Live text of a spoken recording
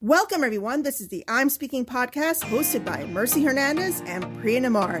Welcome, everyone. This is the I'm Speaking podcast hosted by Mercy Hernandez and Priya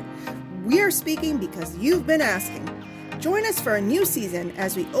Namard. We are speaking because you've been asking. Join us for a new season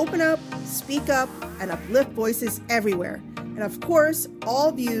as we open up, speak up, and uplift voices everywhere. And of course,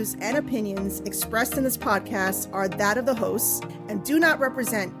 all views and opinions expressed in this podcast are that of the hosts and do not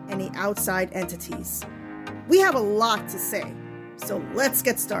represent any outside entities. We have a lot to say, so let's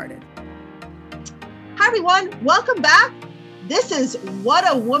get started. Hi, everyone. Welcome back. This is What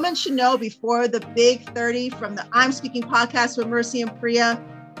a Woman Should Know Before the Big 30 from the I'm Speaking podcast with Mercy and Priya.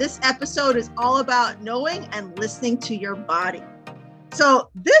 This episode is all about knowing and listening to your body. So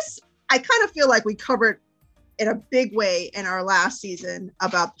this, I kind of feel like we covered in a big way in our last season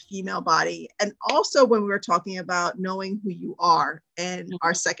about the female body. And also when we were talking about knowing who you are in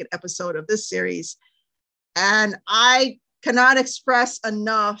our second episode of this series. And I cannot express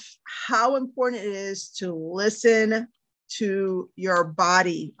enough how important it is to listen to your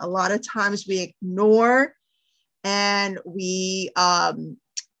body. A lot of times we ignore and we don't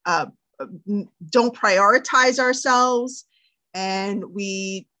prioritize ourselves, and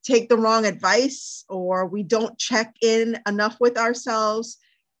we take the wrong advice, or we don't check in enough with ourselves,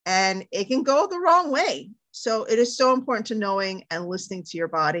 and it can go the wrong way. So it is so important to knowing and listening to your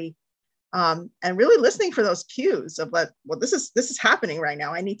body, and really listening for those cues of like, well, this is happening right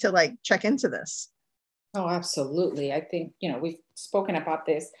now. I need to check into this. Oh, absolutely. I think, we've spoken about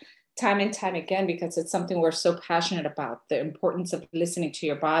this time and time again because it's something we're so passionate about, the importance of listening to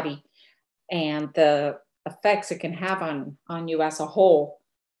your body and the effects it can have on you as a whole.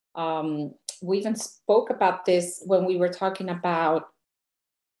 We even spoke about this when we were talking about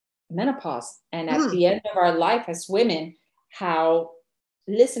menopause and at the end of our life as women, how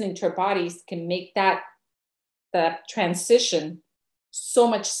listening to our bodies can make that transition so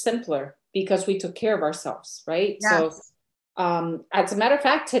much simpler, because we took care of ourselves, right? Yes. So as a matter of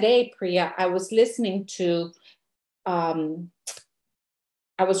fact, today, Priya, I was listening to, I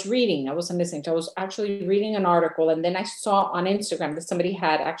was actually reading an article, and then I saw on Instagram that somebody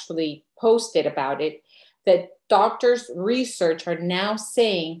had actually posted about it, that doctors' research are now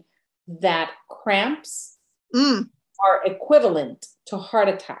saying that cramps are equivalent to heart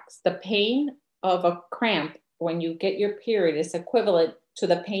attacks. The pain of a cramp when you get your period is equivalent to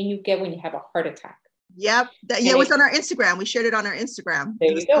the pain you get when you have a heart attack. Yep. It was on our Instagram. We shared it on our Instagram.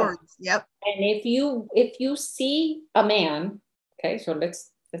 There you go. Yep. And if you see a man, okay, so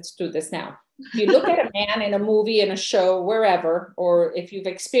let's do this now. If you look at a man in a movie, in a show, wherever, or if you've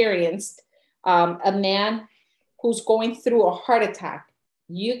experienced a man who's going through a heart attack,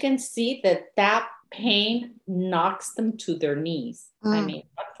 you can see that pain knocks them to their knees. I mean,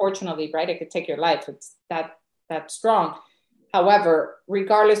 unfortunately, right? It could take your life. It's that strong. However,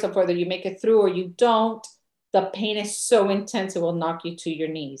 regardless of whether you make it through or you don't, the pain is so intense, it will knock you to your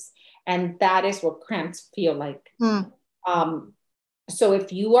knees. And that is what cramps feel like. So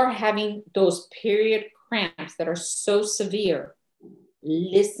if you are having those period cramps that are so severe,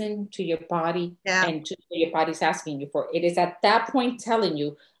 listen to your body and to what your body's asking you for. It is at that point telling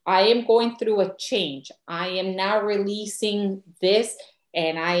you, I am going through a change. I am now releasing this,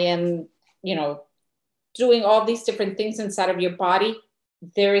 and I am, doing all these different things inside of your body.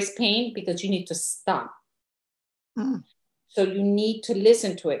 There is pain because you need to stop. So you need to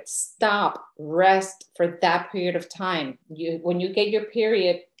listen to it. Stop, rest for that period of time. When you get your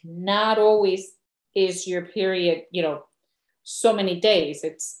period, not always is your period, so many days.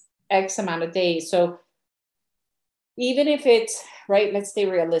 It's X amount of days. So even if it's, right, let's stay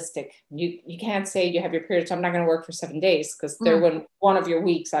realistic. You can't say you have your period, so I'm not going to work for 7 days, because they're one of your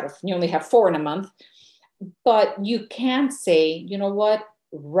weeks out of, you only have 4 in a month. But you can say, you know what,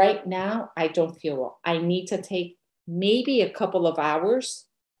 right now, I don't feel well. I need to take maybe a couple of hours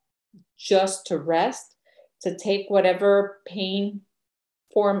just to rest, to take whatever pain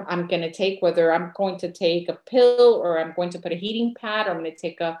form I'm going to take, whether I'm going to take a pill, or I'm going to put a heating pad, or I'm going to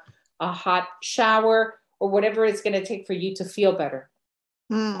take a hot shower, or whatever it's going to take for you to feel better.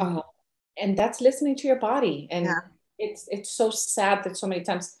 And that's listening to your body. And it's so sad that so many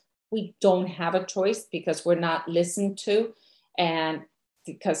times we don't have a choice because we're not listened to, and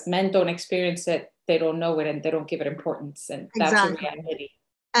because men don't experience it, they don't know it, and they don't give it importance. And that's a reality.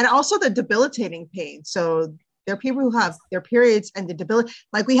 And also the debilitating pain. So there are people who have their periods and the debility,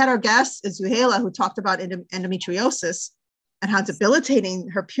 like we had our guest, Zuhaila, who talked about endometriosis and how debilitating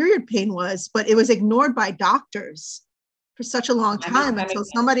her period pain was, but it was ignored by doctors for such a long time until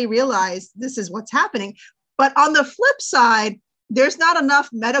somebody realized this is what's happening. But on the flip side, there's not enough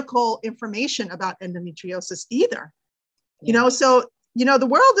medical information about endometriosis either. So, the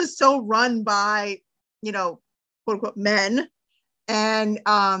world is so run by, quote unquote, men and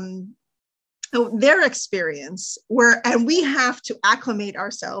their experience, and we have to acclimate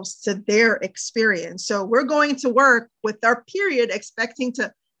ourselves to their experience. So we're going to work with our period expecting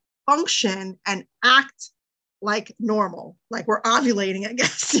to function and act like normal, like we're ovulating, I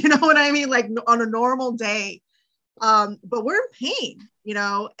guess, you know what I mean? Like on a normal day. But we're in pain,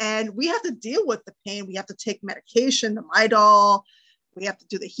 and we have to deal with the pain. We have to take medication, the Midol. We have to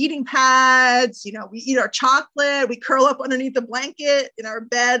do the heating pads. We eat our chocolate. We curl up underneath the blanket in our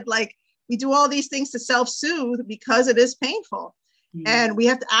bed. Like, we do all these things to self-soothe because it is painful. Mm-hmm. And we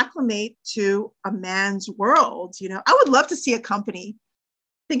have to acclimate to a man's world. I would love to see a company,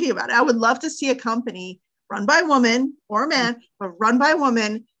 thinking about it, I would love to see a company run by a woman or a man, but run by a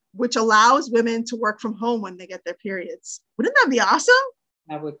woman, which allows women to work from home when they get their periods. Wouldn't that be awesome?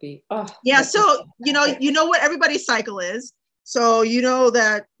 That would be. Yeah. So, you know what everybody's cycle is. So,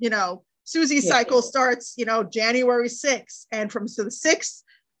 that, Susie's cycle starts, January 6th, and from the 6th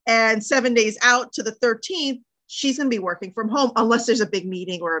and 7 days out to the 13th, she's going to be working from home unless there's a big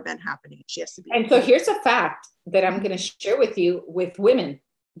meeting or event happening. She has to be. And so here's a fact that I'm going to share with you with women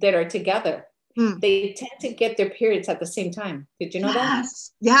that are together. They tend to get their periods at the same time. Did you know that?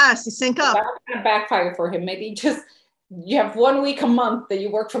 Yes, you sync up. That's going to backfire for him. Maybe just you have 1 week a month that you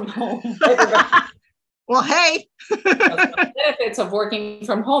work from home. Well, hey. The benefits of working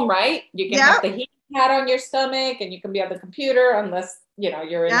from home, right? You can have the heat pad on your stomach and you can be on the computer unless,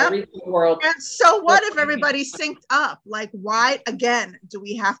 you're in the retail world. And so what if everybody's synced up? Like, why, again, do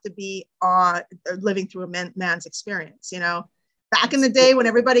we have to be living through a man's experience, Back in the day when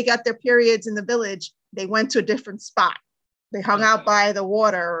everybody got their periods in the village, they went to a different spot. They hung out by the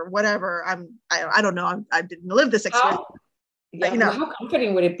water or whatever. I don't know. I didn't live this experience. How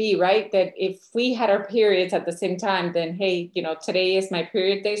comforting would it be, right? That if we had our periods at the same time, then, hey, today is my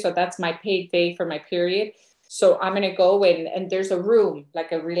period day. So that's my paid day for my period. So I'm going to go and there's a room,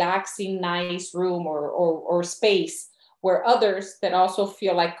 like a relaxing, nice room or space where others that also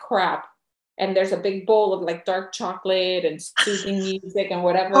feel like crap. And there's a big bowl of like dark chocolate and soothing music and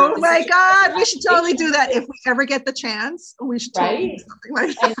whatever. Oh my God, we should totally do that if we ever get the chance. We should totally do something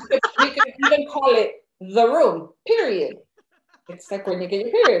like that. And we could even call it the room, period. It's like when you get your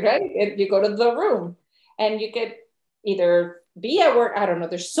period, right? You go to the room and you could either be at work. I don't know.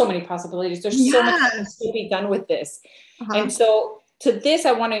 There's so many possibilities. There's so much to be done with this. And so to this,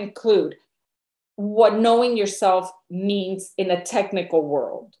 I want to include what knowing yourself means in a technical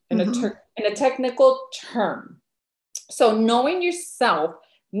world, in a technical term. So knowing yourself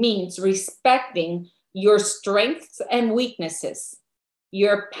means respecting your strengths and weaknesses,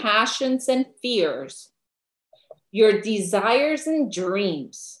 your passions and fears, your desires and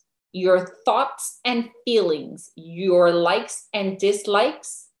dreams, your thoughts and feelings, your likes and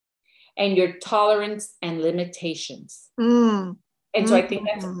dislikes, and your tolerance and limitations. And so I think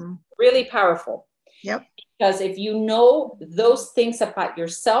that's really powerful. Yep. Because if you know those things about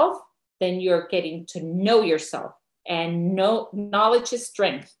yourself, then you're getting to know yourself, and knowledge is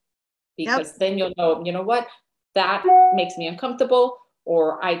strength, because then you'll know, you know what, that makes me uncomfortable,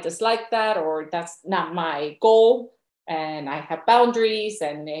 or I dislike that, or that's not my goal. And I have boundaries,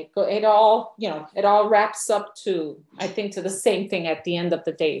 and it all wraps up to, I think, to the same thing at the end of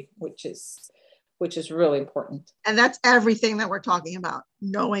the day, which is really important. And that's everything that we're talking about.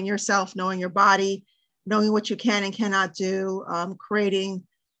 Knowing yourself, knowing your body, knowing what you can and cannot do, creating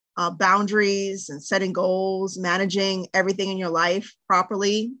boundaries and setting goals, managing everything in your life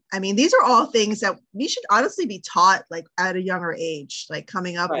properly. I mean, these are all things that we should honestly be taught like at a younger age, like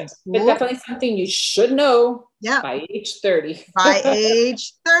coming up in school. But definitely something you should know by age 30. By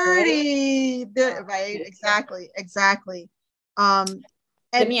age 30. Exactly.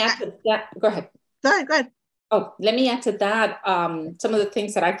 Let me add to that. Go ahead. Go ahead. Oh, let me add to that some of the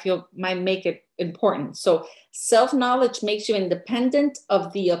things that I feel might make it important. So self-knowledge makes you independent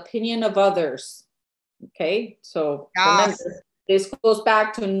of the opinion of others. Okay, so remember, this goes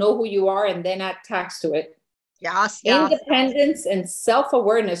back to know who you are and then add tax to it. Yes. Independence and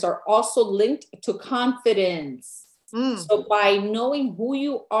self-awareness are also linked to confidence. So by knowing who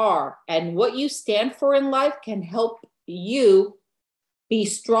you are and what you stand for in life can help you be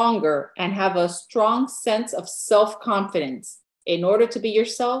stronger and have a strong sense of self-confidence. In order to be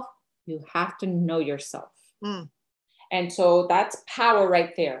yourself, you have to know yourself. And so that's power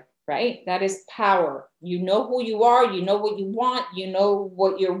right there, right? That is power. You know who you are, you know what you want, you know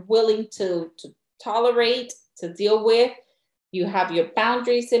what you're willing to tolerate, to deal with. You have your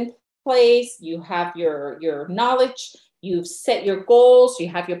boundaries in place, you have your knowledge, you've set your goals, you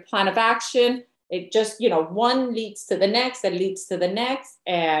have your plan of action. it just, one leads to the next, that leads to the next,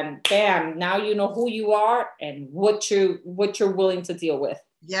 and bam, now you know who you are and what you're willing to deal with.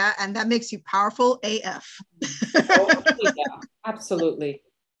 Yeah, and that makes you powerful AF. Oh, yeah, absolutely.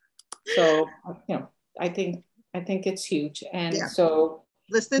 So, I think it's huge. And so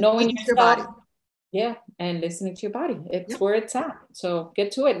knowing listen to your body. Yeah, and listening to your body. It's where it's at. So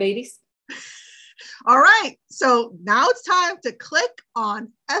get to it, ladies. All right. So now it's time to click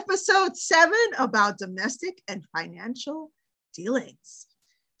on episode 7 about domestic and financial dealings.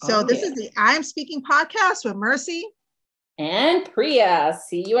 So this is the I'm Speaking podcast with Mercy and Priya.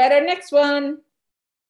 See you at our next one.